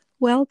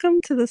Welcome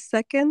to the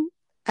second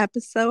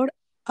episode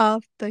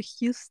of the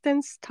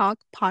Houston's Talk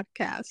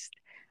podcast.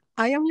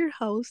 I am your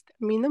host,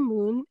 Mina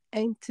Moon,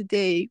 and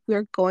today we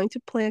are going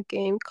to play a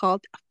game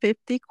called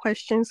 50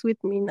 Questions with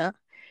Mina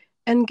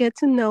and get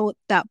to know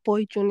that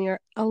boy Junior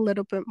a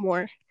little bit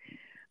more.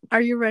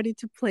 Are you ready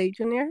to play,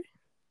 Junior?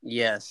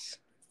 Yes.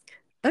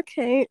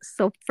 Okay,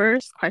 so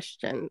first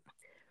question.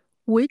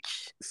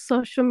 Which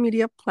social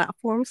media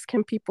platforms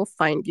can people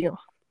find you?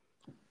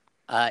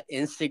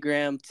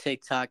 Instagram,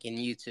 TikTok, and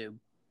YouTube.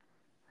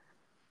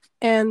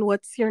 And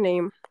what's your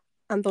name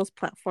on those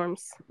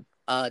platforms?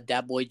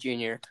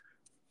 ThatBoyJr.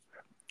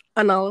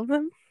 On all of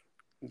them?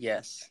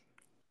 Yes.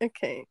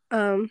 Okay.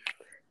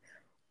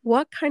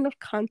 What kind of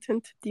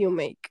content do you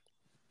make?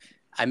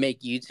 I make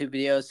YouTube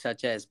videos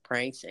such as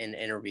pranks and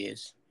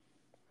interviews.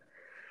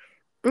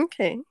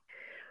 Okay.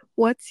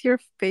 What's your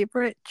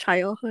favorite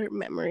childhood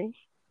memory?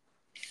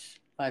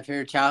 My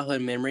favorite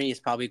childhood memory is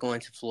probably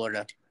going to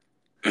Florida,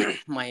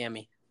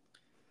 Miami.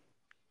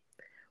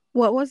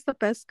 What was the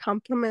best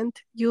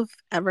compliment you've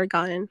ever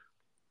gotten?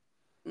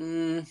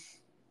 That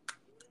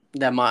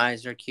my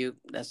eyes are cute.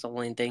 That's the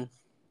only thing.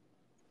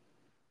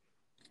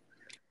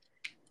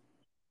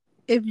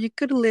 If you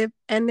could live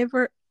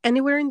anywhere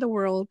in the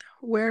world,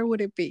 where would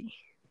it be?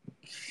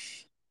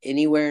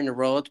 Anywhere in the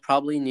world,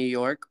 probably New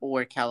York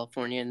or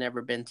California.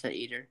 Never been to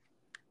either.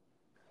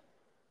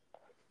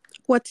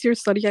 What's your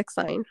zodiac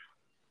sign?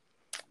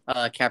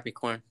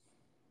 Capricorn.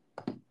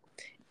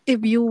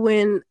 If you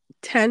win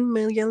 $10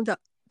 million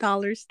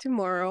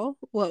tomorrow,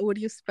 what would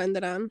you spend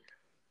it on?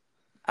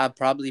 I'd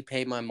probably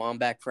pay my mom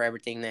back for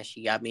everything that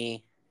she got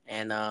me,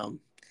 and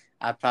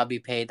I'd probably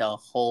pay the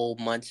whole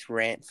month's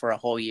rent for a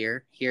whole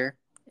year here,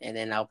 and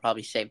then I'll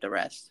probably save the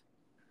rest.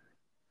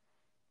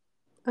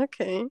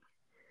 Okay.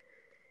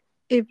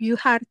 If you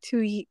had to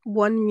eat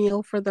one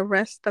meal for the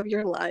rest of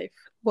your life,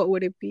 what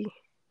would it be?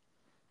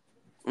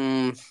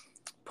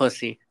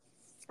 Pussy.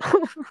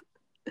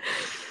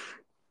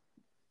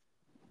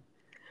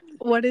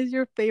 What is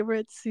your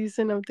favorite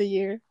season of the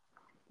year?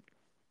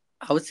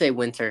 I would say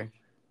winter,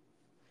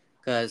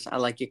 because I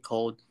like it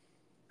cold.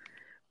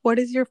 What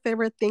is your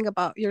favorite thing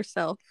about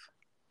yourself?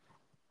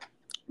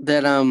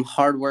 That I'm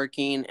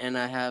hardworking and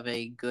I have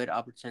a good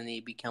opportunity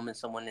becoming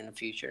someone in the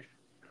future.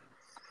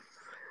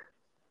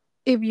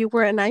 If you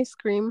were an ice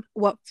cream,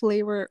 what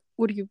flavor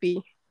would you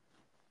be?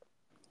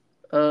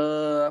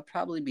 I'll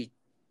probably be.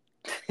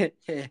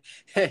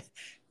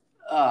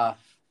 uh,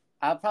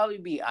 I'll probably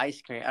be ice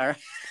cream. All right.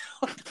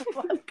 What the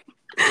fuck?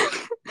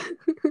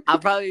 I'll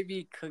probably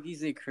be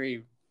cookies and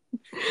cream.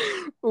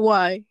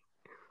 Why?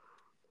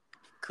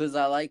 Because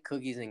I like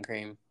cookies and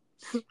cream.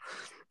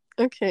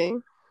 Okay.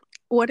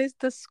 What is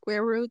the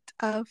square root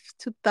of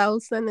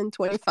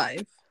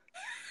 2025?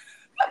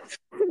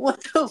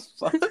 What the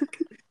fuck?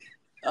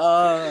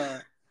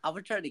 I'm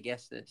gonna try to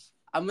guess this.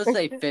 I'm gonna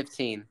say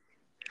 15.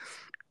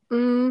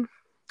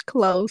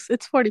 Close.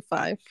 It's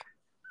 45.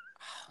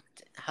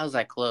 How's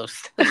that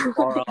close? That's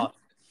far off.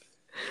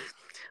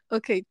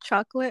 Okay,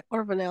 chocolate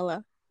or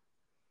vanilla?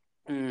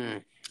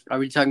 Are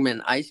we talking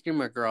about ice cream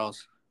or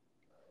girls?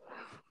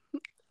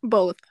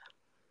 Both.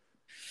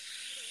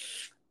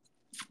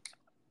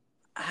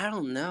 I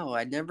don't know.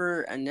 I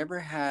never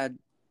had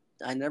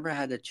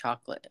a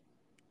chocolate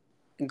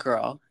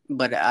girl,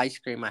 but ice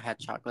cream I had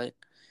chocolate.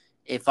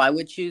 If I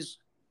would choose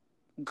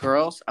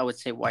girls, I would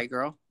say white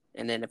girl,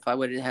 and then if I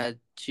would have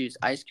choose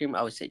ice cream,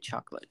 I would say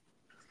chocolate.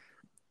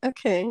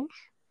 Okay.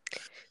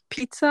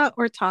 Pizza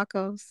or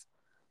tacos?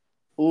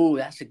 Ooh,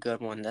 that's a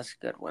good one. That's a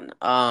good one.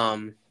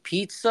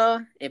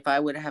 Pizza. If I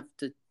would have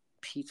to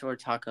pizza or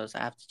tacos, I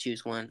have to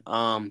choose one.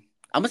 I'm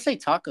gonna say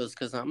tacos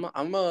because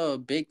I'm a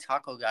big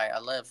taco guy. I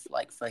love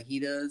like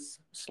fajitas,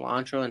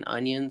 cilantro, and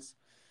onions.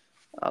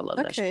 I love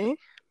that shit. Okay.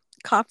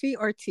 Coffee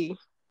or tea?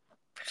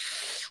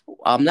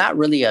 I'm not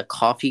really a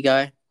coffee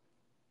guy.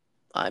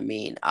 I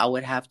mean, I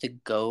would have to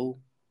go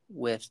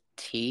with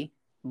tea,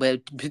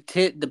 but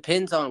it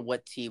depends on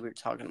what tea we're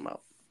talking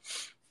about.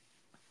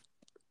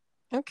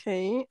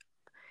 Okay.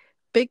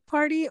 Big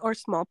party or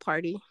small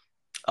party?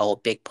 Oh,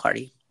 big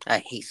party. I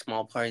hate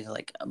small parties.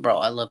 Like, bro,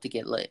 I love to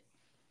get lit.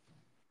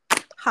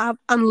 Have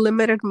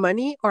unlimited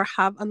money or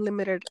have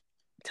unlimited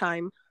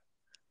time?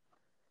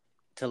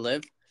 To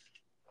live?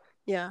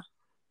 Yeah.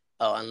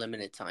 Oh,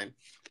 unlimited time.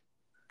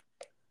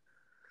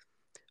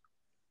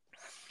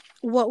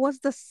 What was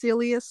the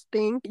silliest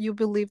thing you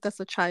believed as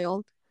a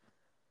child?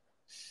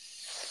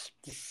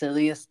 The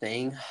silliest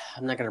thing.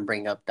 I'm not gonna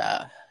bring up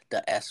the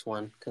S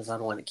one because I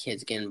don't want the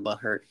kids getting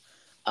butthurt.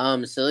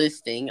 The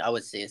silliest thing I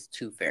would say is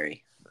Tooth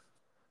Fairy.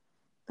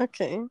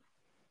 Okay.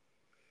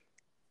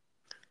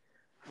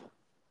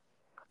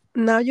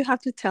 Now you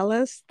have to tell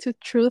us two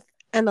truth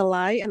and a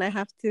lie, and I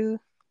have to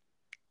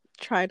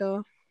try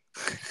to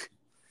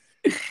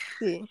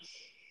see.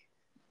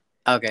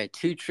 Okay,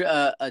 two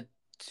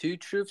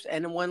truths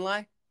and one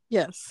lie.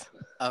 Yes.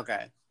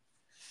 Okay,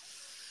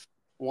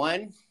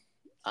 one.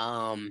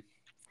 Um,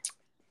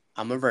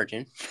 I'm a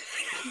virgin.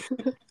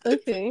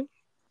 Okay.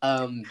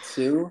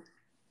 Two.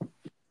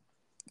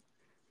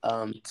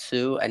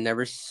 Two, I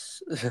never.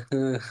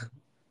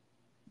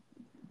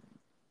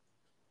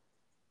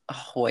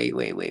 Oh,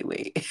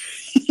 wait.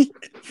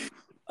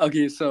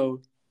 Okay,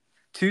 so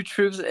two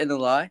truths and a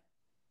lie.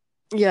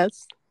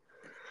 Yes.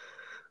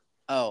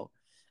 Oh,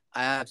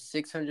 I have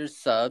 600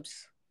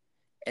 subs,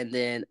 and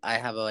then I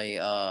have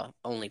a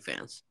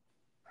OnlyFans.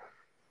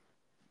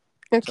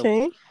 So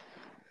Okay.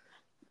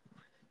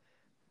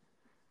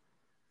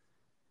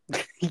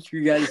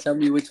 you gotta tell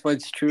me which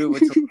one's true,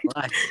 which one's a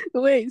lie.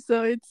 Wait,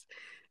 so it's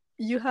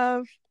you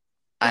have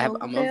an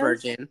I'm a OnlyFans?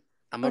 virgin.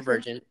 I'm a Okay.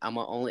 virgin. I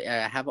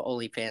have an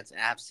OnlyFans, and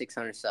I have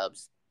 600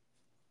 subs.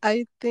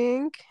 I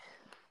think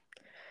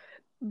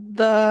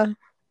the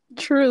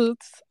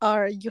truths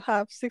are you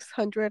have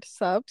 600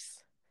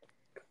 subs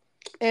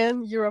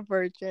and you're a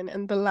virgin,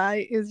 and the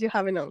lie is you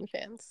have an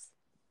OnlyFans.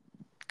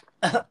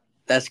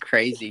 That's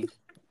crazy.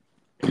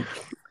 Am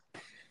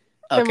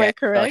I Okay, so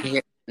correct?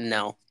 here,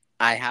 no,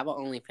 I have an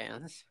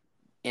OnlyFans,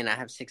 and I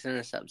have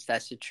 600 subs.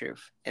 That's the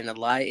truth, and the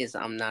lie is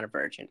I'm not a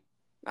virgin.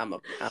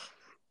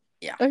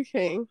 Yeah.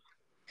 Okay.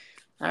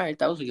 All right,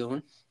 that was a good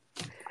one.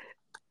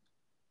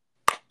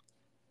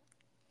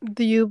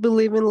 Do you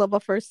believe in love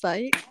at first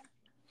sight?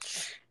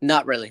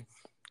 Not really,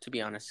 to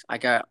be honest. I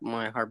got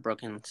my heart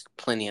broken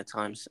plenty of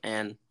times,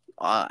 and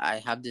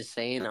I have this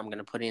saying I'm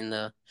gonna put in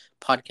the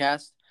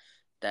podcast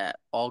that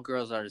all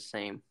girls are the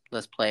same.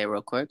 Let's play it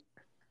real quick.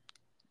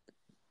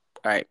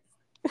 All right.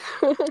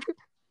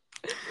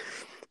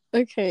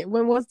 Okay.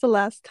 When was the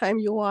last time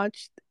you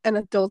watched an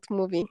adult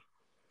movie?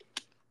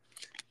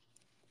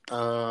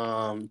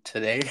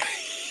 Today.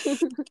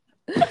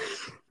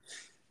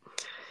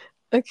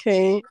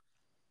 Okay.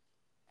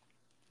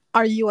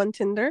 Are you on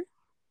Tinder?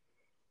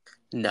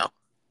 No.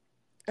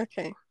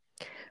 Okay.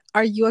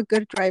 Are you a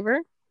good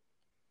driver?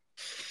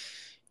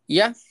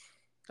 Yeah,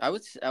 I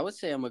would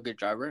say I'm a good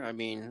driver. I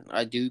mean,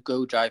 I do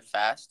go drive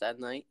fast at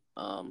night.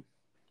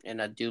 And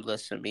I do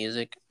listen to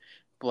music,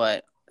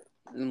 but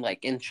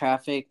like in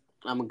traffic,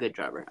 I'm a good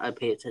driver. I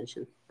pay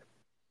attention.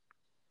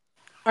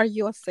 Are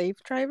you a safe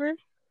driver?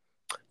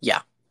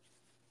 Yeah.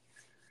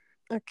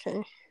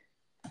 Okay.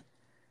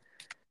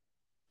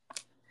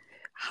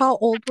 How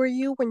old were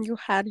you when you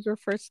had your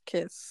first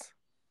kiss?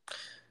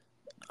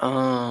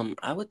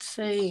 I would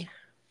say,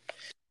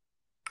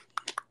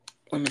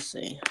 let me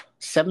see,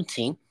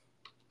 17.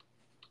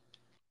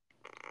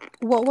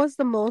 What was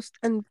the most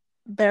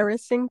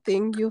embarrassing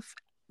thing you've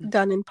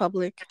done in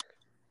public?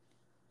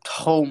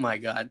 Oh my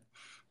god.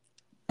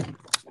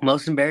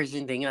 Most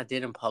embarrassing thing I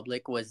did in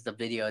public was the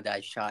video that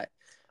I shot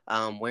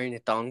wearing a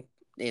thong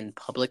in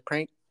public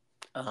prank.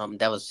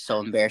 That was so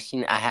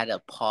embarrassing. I had to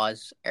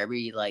pause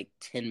every like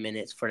 10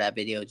 minutes for that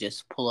video,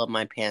 just pull up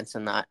my pants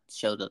and not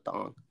show the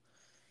thong.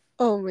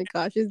 Oh my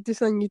gosh, is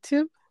this on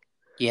YouTube?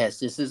 Yes,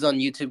 this is on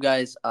YouTube,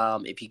 guys.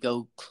 If you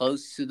go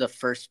close to the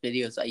first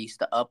videos I used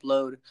to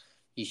upload,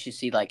 you should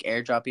see like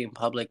airdropping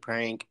public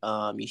prank.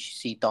 You should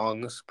see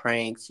thongs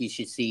pranks. You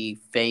should see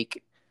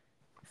fake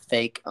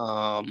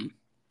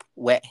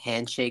wet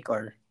handshake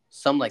or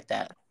something like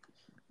that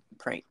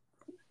prank.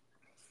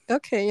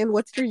 Okay, and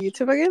what's your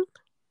YouTube again?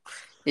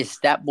 It's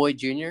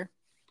ThatBoyJr.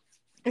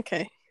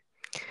 Okay.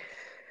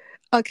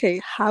 Okay,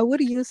 how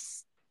would you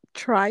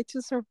try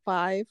to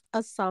survive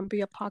a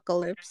zombie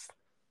apocalypse?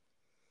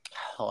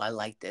 Oh, I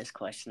like this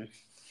question.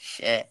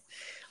 Shit.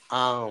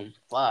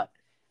 Fuck.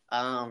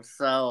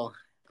 So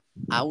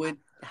I would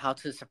how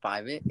to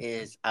survive it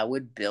is I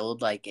would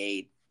build like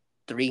a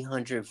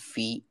 300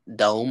 feet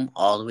dome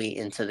all the way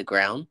into the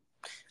ground.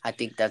 I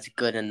think that's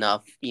good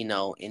enough,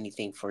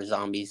 anything for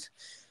zombies.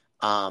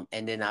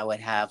 And then I would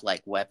have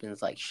like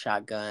weapons like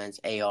shotguns,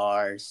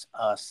 ARs,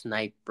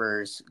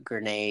 snipers,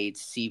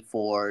 grenades,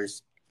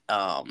 C4s.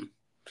 I'm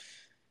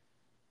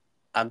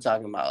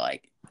talking about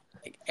like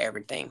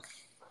everything.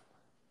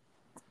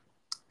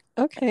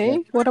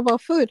 Okay, what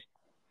about food?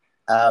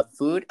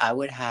 Food I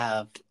would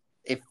have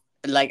if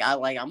like I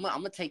like I'm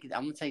gonna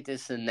take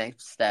this to the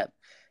next step.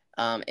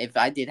 If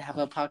I did have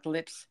an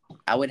apocalypse,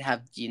 I would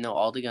have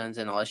all the guns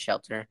and all the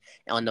shelter.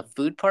 And on the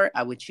food part,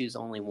 I would choose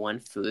only one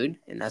food,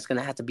 and that's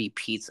gonna have to be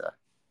pizza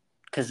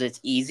because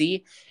it's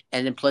easy.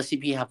 And then plus,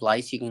 if you have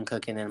lights, you can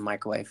cook it in a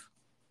microwave.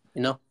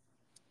 You know,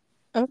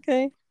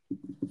 Okay.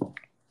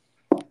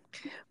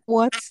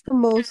 What's the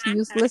most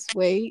useless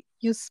way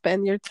you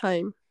spend your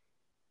time?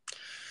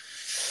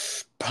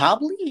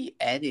 probably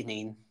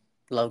editing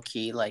low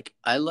key. Like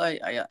I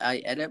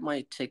edit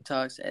my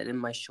TikToks, edit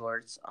my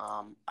shorts.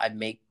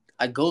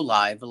 I go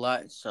live a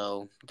lot,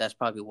 so that's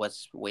probably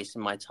what's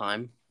wasting my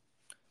time.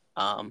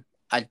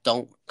 I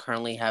don't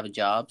currently have a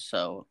job,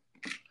 so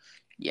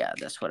yeah,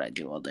 that's what I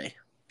do all day.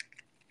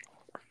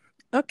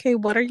 Okay,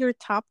 what are your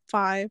top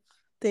 5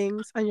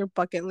 things on your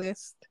bucket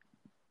list?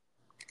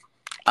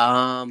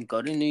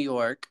 Go to New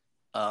York.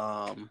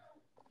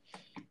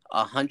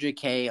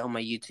 100K on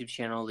my YouTube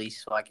channel at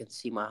least, so I can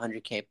see my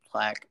 100K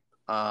plaque.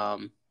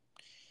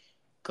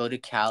 Go to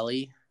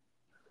Cali,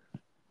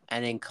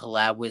 and then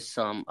collab with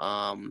some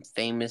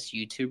famous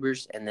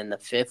YouTubers, and then the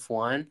fifth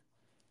one,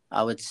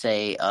 I would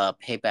say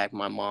pay back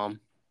my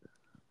mom.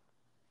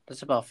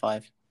 That's about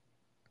 5.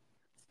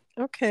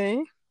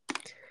 Okay.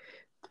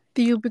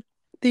 Do you be-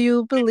 do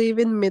you believe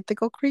in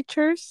mythical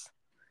creatures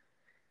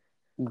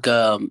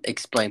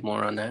Explain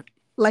more on that.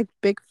 like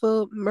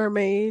Bigfoot,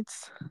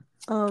 mermaids?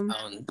 Um,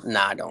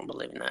 Nah, I don't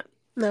believe in that.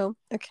 no.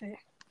 Okay.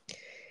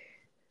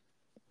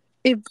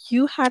 If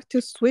you had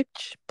to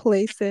switch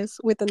places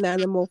with an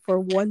animal for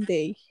one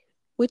day,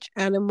 which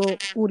animal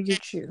would you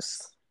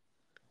choose?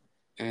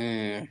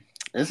 Mm,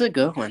 this is a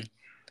good one.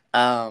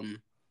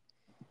 Um,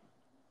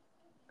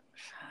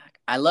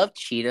 I love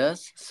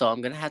cheetahs, so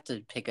I'm gonna have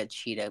to pick a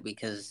cheetah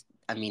because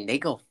I mean they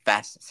go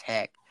fast as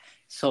heck.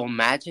 So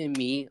imagine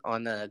me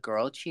on a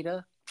girl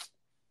cheetah.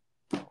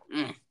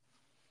 Mm.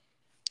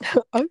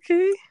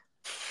 Okay.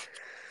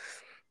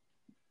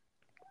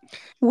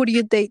 Would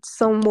you date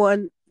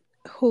someone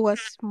who was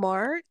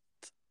smart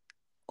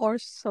or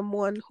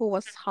someone who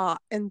was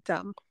hot and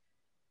dumb?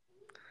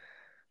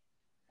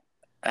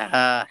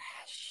 Uh,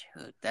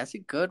 Shoot, that's a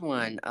good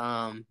one.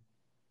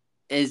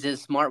 Is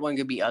this smart one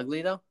gonna be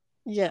ugly though?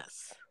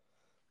 Yes.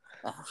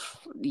 Uh,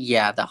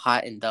 yeah, the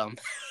hot and dumb.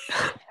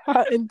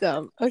 Hot and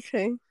dumb.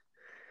 Okay.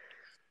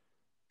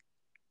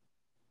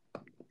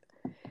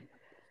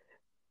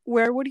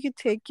 Where would you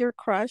take your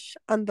crush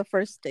on the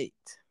first date?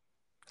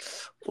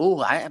 Oh,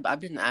 I've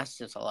been asked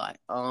this a lot.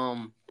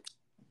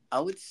 I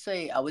would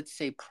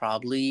say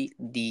probably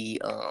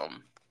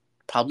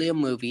a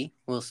movie.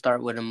 We'll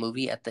start with a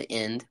movie at the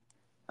end.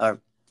 Or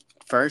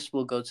first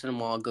we'll go to the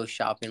mall, go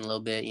shopping a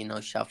little bit,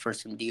 shop for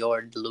some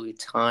Dior, Louis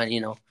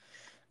Vuitton,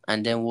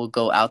 and then we'll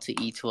go out to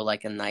eat to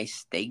like a nice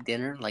steak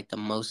dinner, like the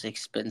most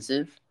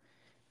expensive.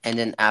 And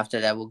then after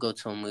that we'll go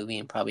to a movie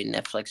and probably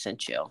Netflix and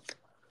chill.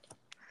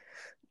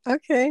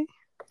 Okay.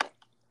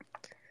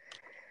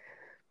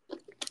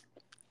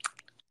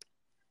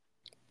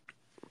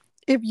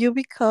 If you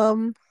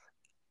become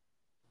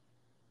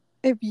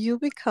if you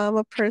become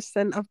a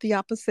person of the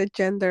opposite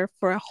gender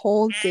for a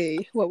whole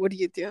day, what would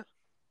you do?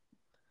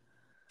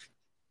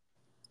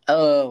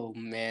 Oh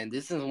man,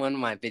 this is one of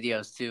my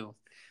videos too.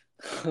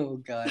 Oh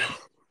god.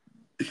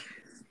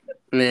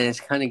 Man, it's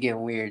kind of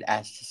getting weird.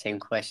 Ask the same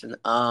question.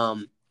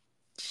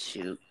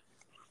 Shoot.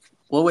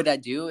 What would I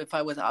do if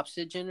I was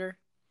opposite gender?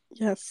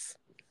 Yes.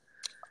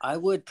 I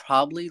would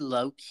probably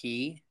low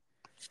key.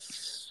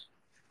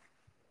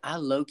 I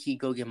low key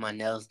go get my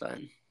nails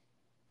done.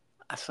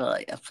 I feel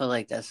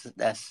like that's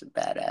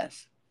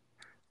badass.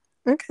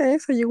 Okay,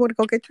 so you would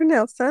go get your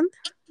nails done.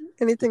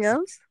 Anything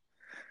else?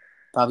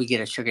 Probably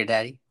get a sugar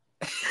daddy.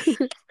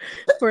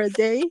 For a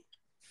day?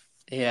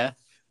 Yeah,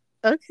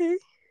 Okay.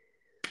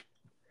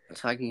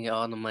 so I can get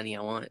all the money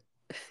I want.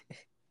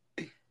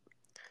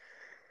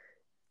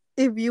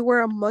 If you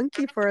were a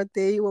monkey for a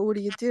day, what would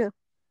you do?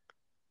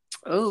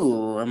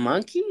 Oh, a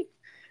monkey?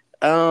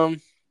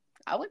 Um,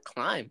 I would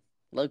climb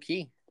low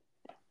key.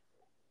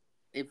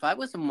 If I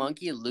was a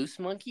monkey, a loose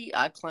monkey,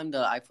 I'd climb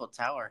the Eiffel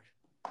Tower.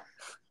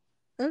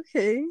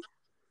 Okay.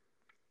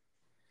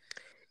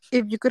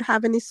 If you could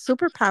have any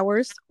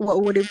superpowers,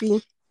 what would it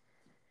be?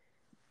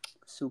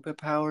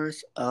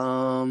 Superpowers?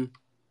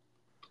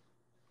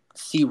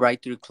 See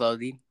right through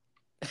clothing.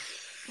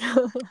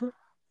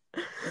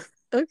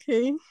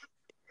 Okay.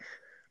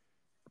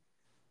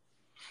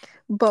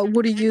 But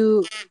would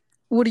you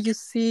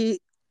see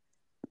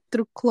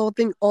through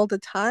clothing all the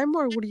time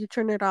or would you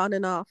turn it on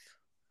and off?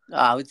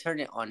 I would turn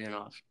it on and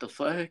off. The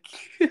fuck?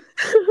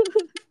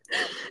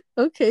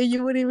 Okay,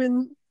 you would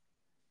even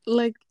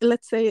like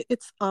let's say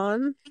it's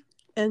on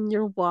and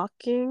you're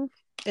walking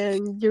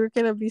and you're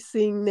gonna be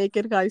seeing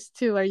naked guys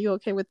too. Are you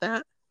okay with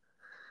that?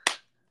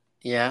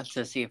 Yeah,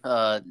 to see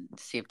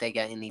if they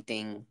got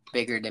anything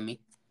bigger than me.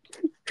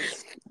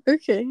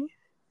 Okay.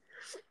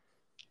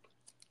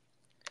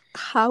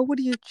 How would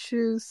you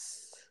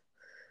choose?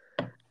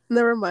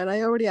 Never mind,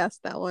 I already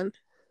asked that one.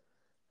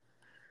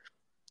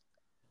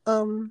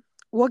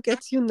 What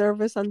gets you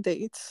nervous on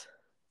dates?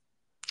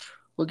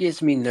 What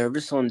gets me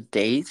nervous on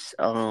dates?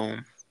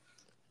 I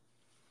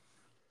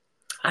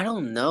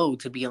don't know.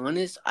 To be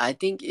honest, I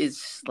think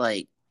it's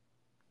like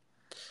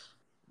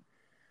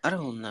I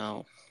don't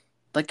know.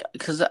 Like,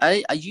 cause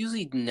I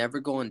usually never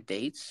go on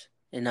dates,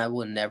 and I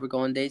will never go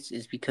on dates.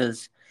 Is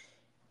because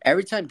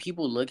every time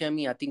people look at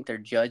me, I think they're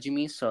judging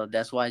me. So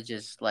that's why I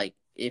just like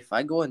if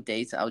I go on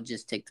dates, I would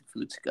just take the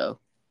food to go.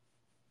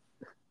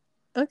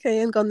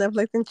 Okay, and go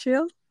Netflix and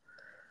chill.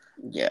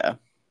 Yeah.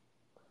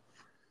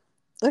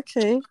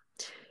 Okay.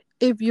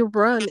 If you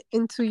run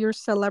into your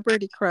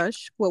celebrity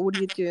crush, what would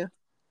you do?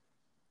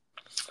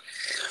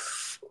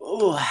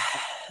 Oh,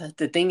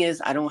 the thing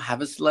is, I don't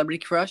have a celebrity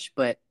crush,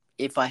 but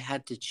if I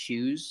had to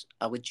choose,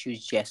 I would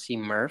choose Jessie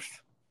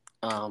Murph,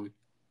 because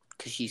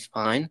she's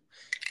fine.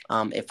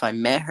 If I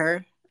met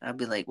her, I'd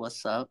be like,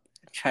 "What's up?"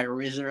 Try to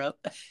raise her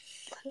up.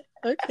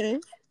 Okay.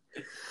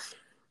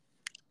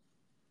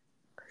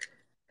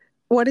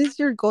 What is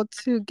your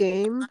go-to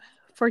game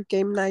for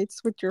game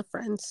nights with your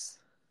friends?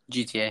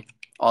 GTA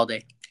all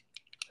day.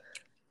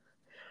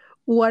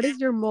 What is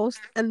your most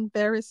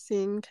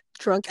embarrassing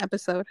drunk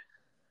episode?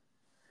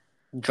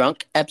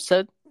 Drunk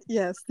episode?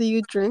 Yes. Do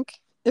you drink,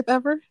 if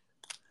ever?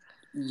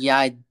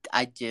 Yeah,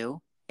 I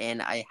do.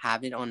 and I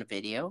have it on a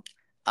video.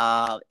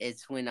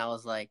 It's when I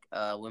was like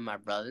with my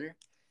brother,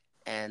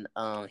 and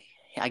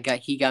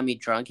he got me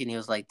drunk, and he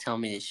was like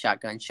telling me to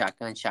shotgun,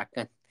 shotgun,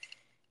 shotgun,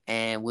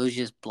 and we was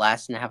just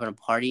blasting, having a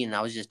party, and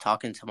I was just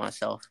talking to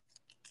myself.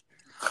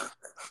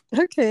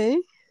 Okay.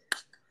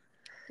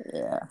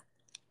 Yeah.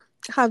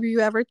 Have you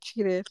ever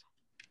cheated?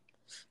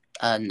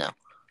 No.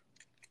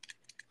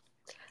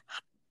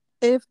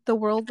 If the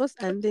world was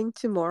ending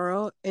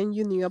tomorrow and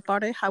you knew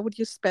about it, how would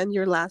you spend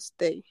your last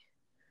day?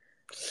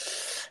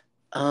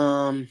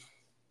 Um,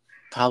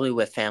 Probably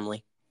with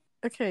family.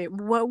 Okay,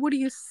 what would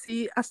you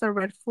see as a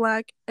red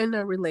flag in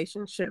a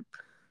relationship?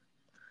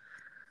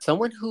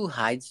 Someone who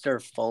hides their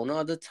phone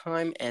all the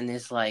time and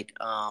is like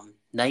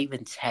not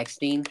even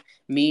texting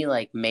me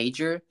like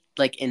major,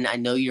 like, and I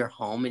know you're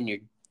home and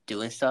you're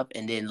doing stuff,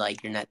 and then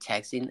like you're not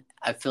texting.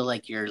 I feel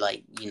like you're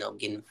like,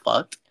 getting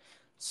fucked.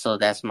 So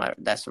that's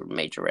a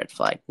major red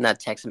flag. Not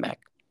texting back.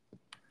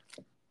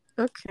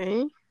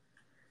 Okay.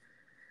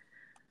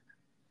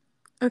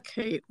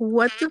 Okay,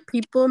 what do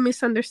people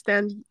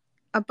misunderstand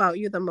about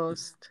you the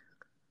most?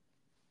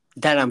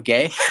 That I'm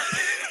gay.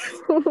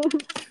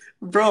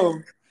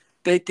 Bro,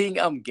 they think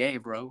I'm gay,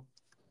 bro.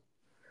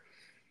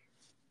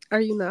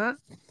 Are you not?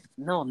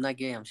 No, I'm not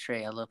gay. I'm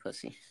straight. I love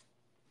pussy.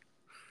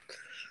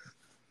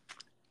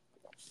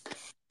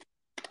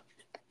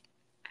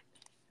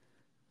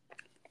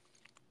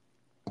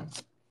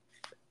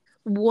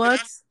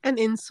 What's an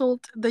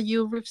insult that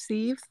you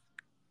received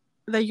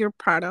that you're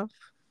proud of?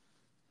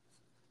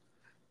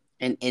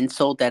 An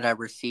insult that I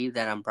received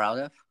that I'm proud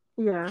of.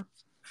 Yeah.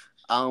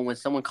 When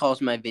someone calls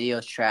my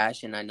videos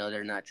trash and I know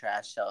they're not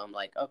trash, so I'm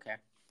like, okay.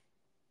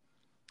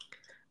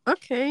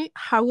 Okay,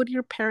 how would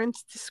your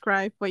parents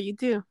describe what you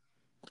do?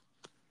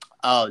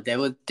 Oh, they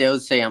would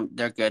say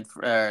they're good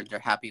for, they're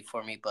happy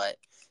for me, but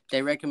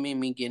they recommend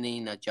me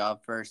getting a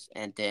job first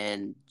and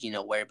then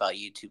worry about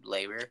YouTube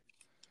later.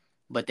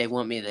 But they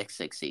want me to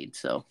succeed.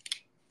 So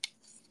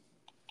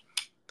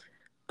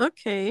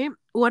Okay,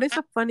 what is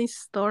a funny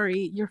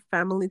story your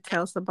family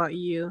tells about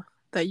you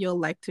that you'll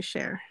like to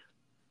share?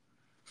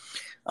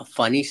 a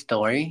funny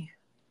story.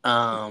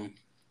 Um,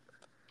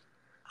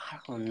 I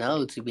don't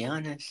know, to be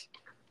honest.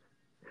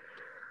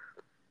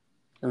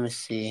 Let me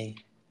see.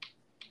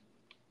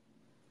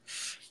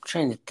 I'm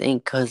trying to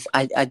think because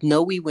I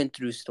know we went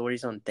through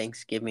stories on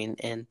Thanksgiving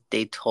and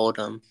they told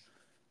them.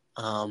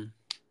 Um,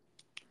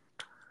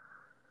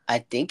 I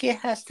think it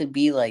has to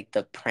be like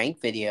the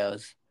prank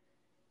videos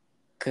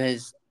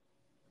because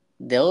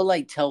they'll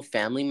like tell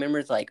family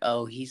members like,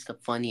 "Oh, he's the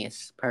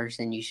funniest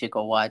person. You should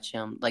go watch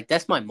him." Like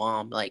that's my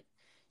mom. Like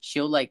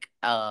she'll like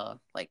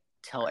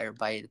tell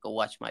everybody to go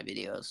watch my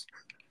videos.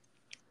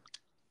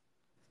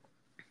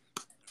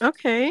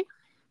 Okay,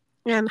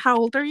 and how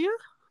old are you?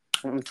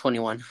 I'm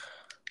 21.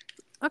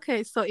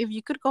 Okay, so if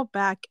you could go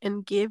back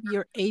and give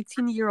your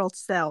 18-year-old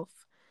self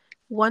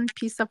one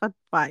piece of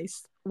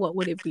advice, what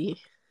would it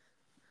be?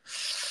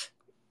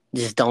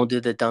 Just don't do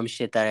the dumb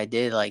shit that I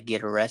did, like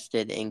get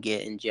arrested and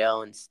get in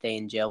jail and stay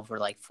in jail for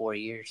like 4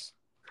 years.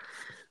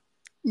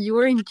 You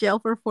were in jail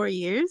for 4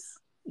 years?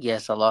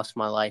 Yes, I lost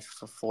my life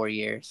for 4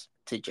 years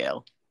to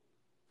jail.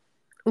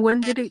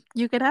 When did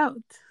you get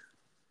out?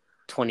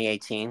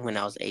 2018 when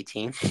I was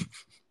 18.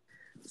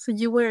 So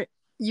you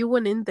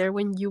went in there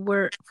when you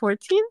were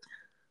 14?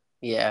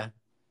 Yeah.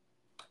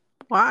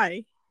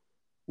 Why?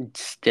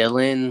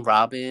 Stealing,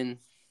 robbing,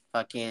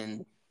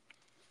 fucking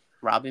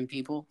robbing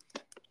people.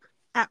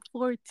 At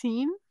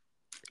 14?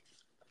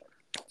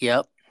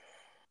 Yep.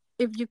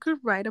 If you could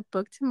write a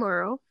book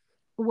tomorrow,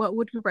 what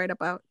would you write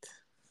about?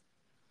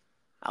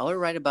 I would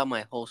write about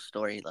my whole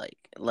story,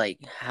 like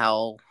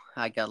how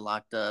I got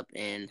locked up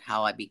and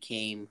how I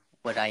became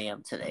what I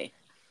am today.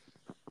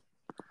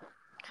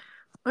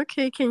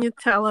 Okay, can you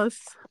tell us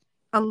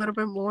a little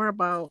bit more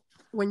about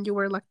when you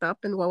were locked up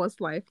and what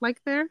was life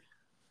like there?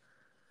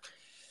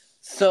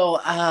 So,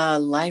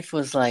 life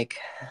was like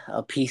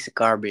a piece of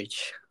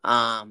garbage.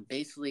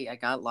 Basically, I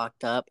got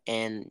locked up,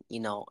 and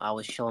I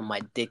was showing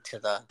my dick to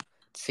the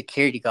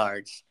security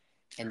guards,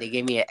 and they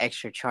gave me an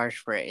extra charge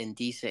for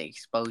indecent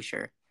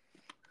exposure,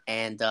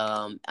 and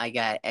I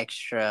got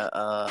extra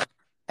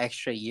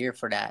year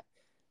for that.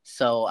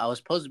 So I was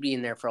supposed to be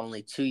in there for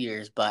only 2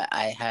 years, but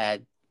I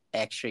had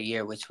extra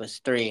year, which was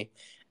three,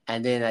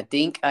 and then I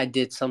think I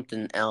did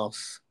something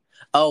else.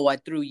 Oh, I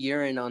threw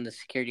urine on the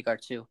security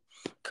guard too,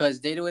 cause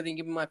they wouldn't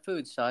give me my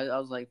food. So I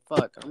was like,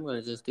 "Fuck, I'm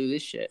gonna just do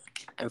this shit."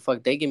 And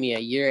fuck, they give me a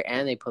year,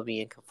 and they put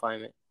me in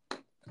confinement.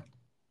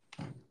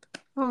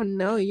 Oh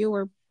no, you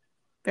were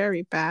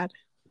very bad.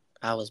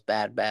 I was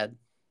bad, bad.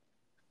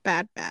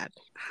 Bad, bad.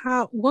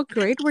 What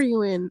grade were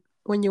you in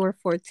when you were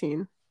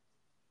 14?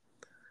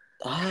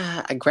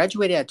 I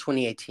graduated at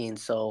 2018,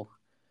 so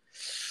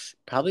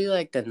probably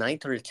like the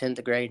ninth or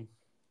 10th grade.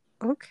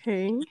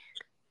 Okay.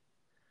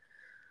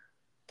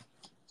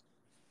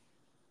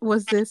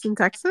 Was this in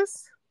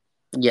Texas?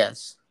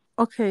 Yes.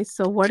 Okay,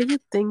 so what do you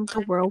think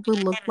the world will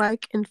look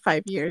like in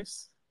 5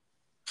 years?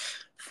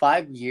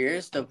 5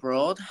 years, the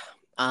world.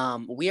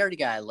 We already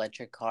got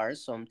electric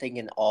cars, so I'm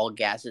thinking all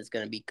gas is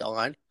gonna be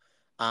gone.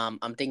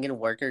 I'm thinking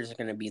workers are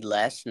gonna be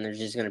less, and there's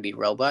just gonna be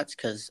robots.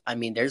 Cause I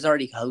mean, there's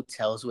already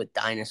hotels with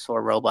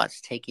dinosaur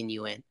robots taking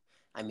you in.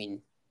 I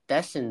mean,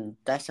 that's in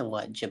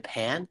what,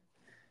 Japan?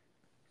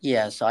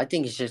 Yeah, so I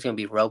think it's just gonna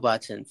be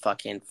robots and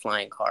fucking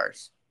flying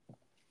cars.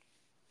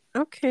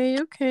 Okay,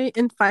 okay.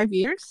 In 5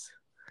 years?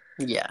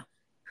 Yeah.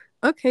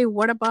 Okay,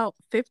 what about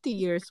 50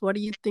 years? What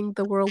do you think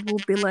the world will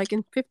be like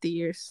in 50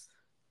 years?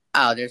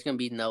 Oh, there's gonna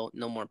be no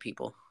more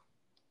people.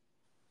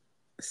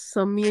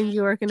 So me and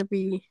you are gonna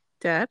be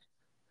dead?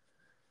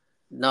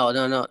 No,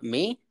 no, no.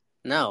 Me?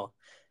 No.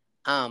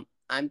 I'm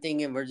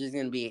thinking we're just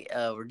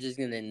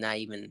gonna not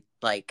even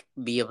like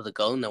be able to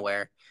go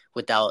nowhere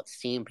without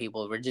seeing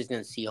people. We're just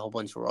gonna see a whole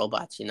bunch of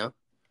robots, you know?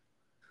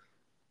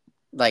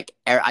 Like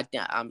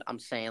I'm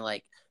saying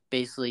like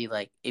basically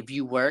like if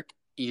you work,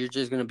 you're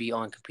just gonna be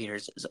on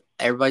computers. So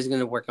everybody's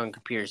gonna work on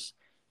computers.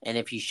 And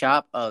if you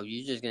shop, oh,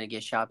 you're just gonna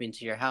get shopping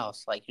to your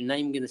house. Like you're not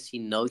even gonna see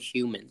no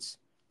humans.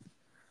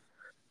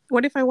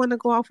 What if I want to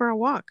go out for a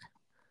walk?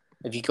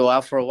 If you go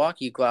out for a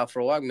walk, you go out for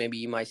a walk. Maybe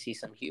you might see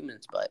some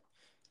humans, but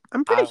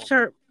I'm I pretty don't.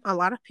 sure a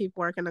lot of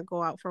people are gonna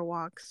go out for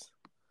walks.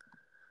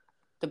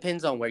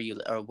 Depends on where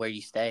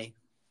you stay.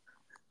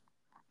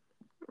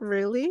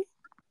 Really?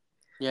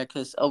 Yeah,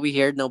 because over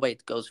here nobody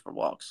goes for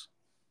walks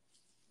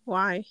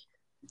Why?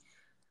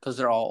 because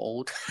they're all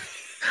old.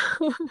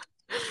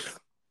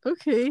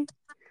 Okay.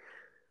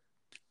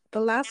 The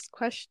last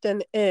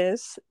question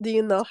is, do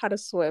you know how to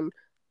swim?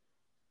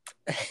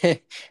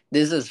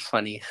 This is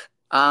funny.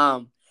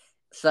 Um,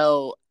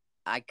 so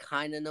I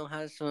kind of know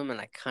how to swim and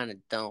I kind of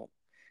don't.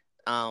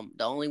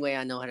 The only way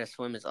I know how to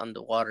swim is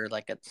underwater,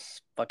 like a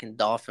fucking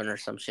dolphin or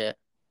some shit.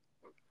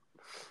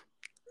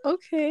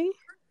 Okay.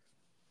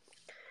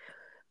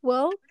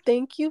 Well,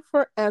 thank you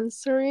for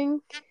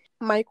answering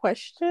my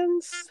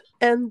questions.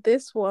 And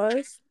this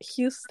was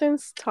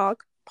Houston's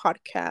Talk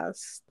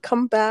podcast.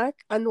 Come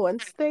back on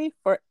Wednesday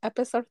for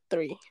episode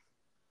 3.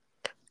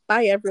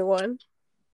 Bye, everyone.